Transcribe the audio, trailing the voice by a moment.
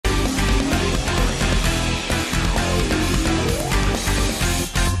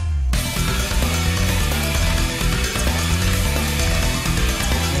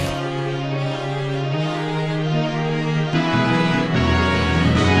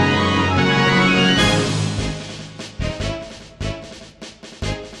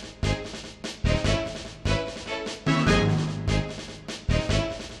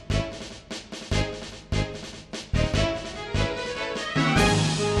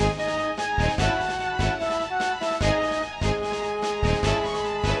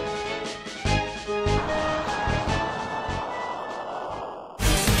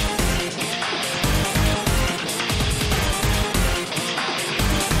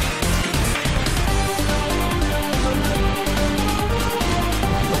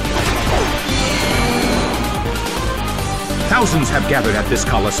Thousands have gathered at this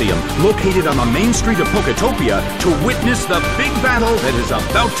Coliseum, located on the main street of Poketopia, to witness the big battle that is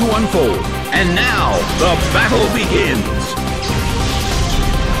about to unfold. And now, the battle begins!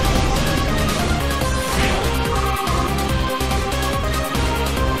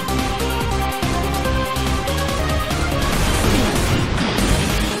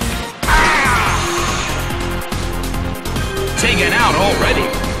 Taken out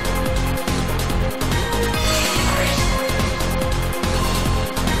already!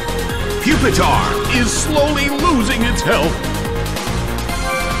 Pupitar is slowly losing its health.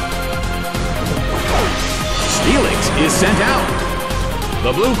 Steelix is sent out.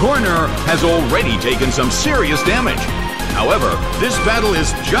 The blue corner has already taken some serious damage. However, this battle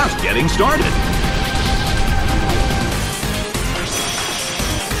is just getting started.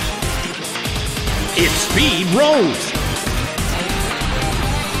 Its speed rose.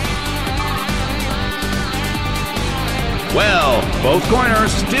 Well, both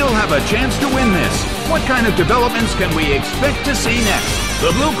corners still have a chance to win this. What kind of developments can we expect to see next?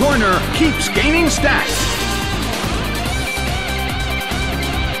 The blue corner keeps gaining stacks.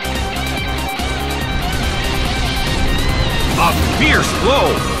 A fierce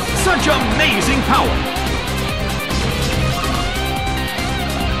blow! Such amazing power!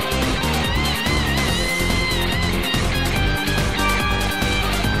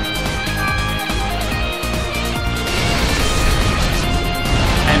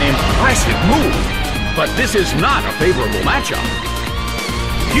 Impressive move, but this is not a favorable matchup.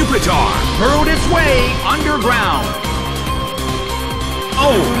 Pupitar burrowed its way underground.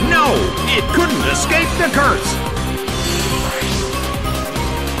 Oh no, it couldn't escape the curse.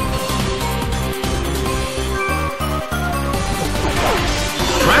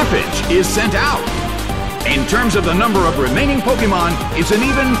 Trapinch is sent out. In terms of the number of remaining Pokemon, it's an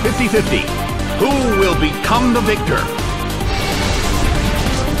even 50-50. Who will become the victor?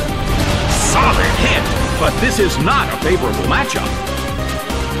 Solid hit, but this is not a favorable matchup.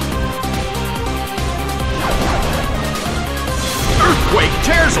 Earthquake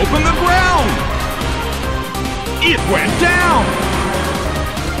tears open the ground! It went down!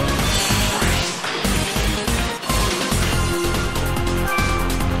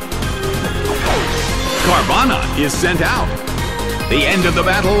 Carvanha is sent out. The end of the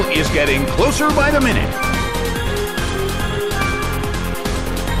battle is getting closer by the minute.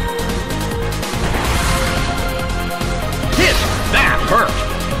 Hurt.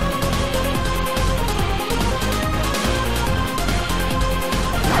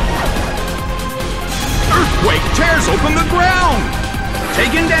 Earthquake tears open the ground!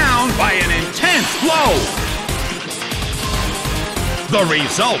 Taken down by an intense blow! The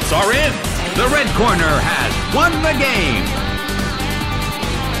results are in! The red corner has won the game!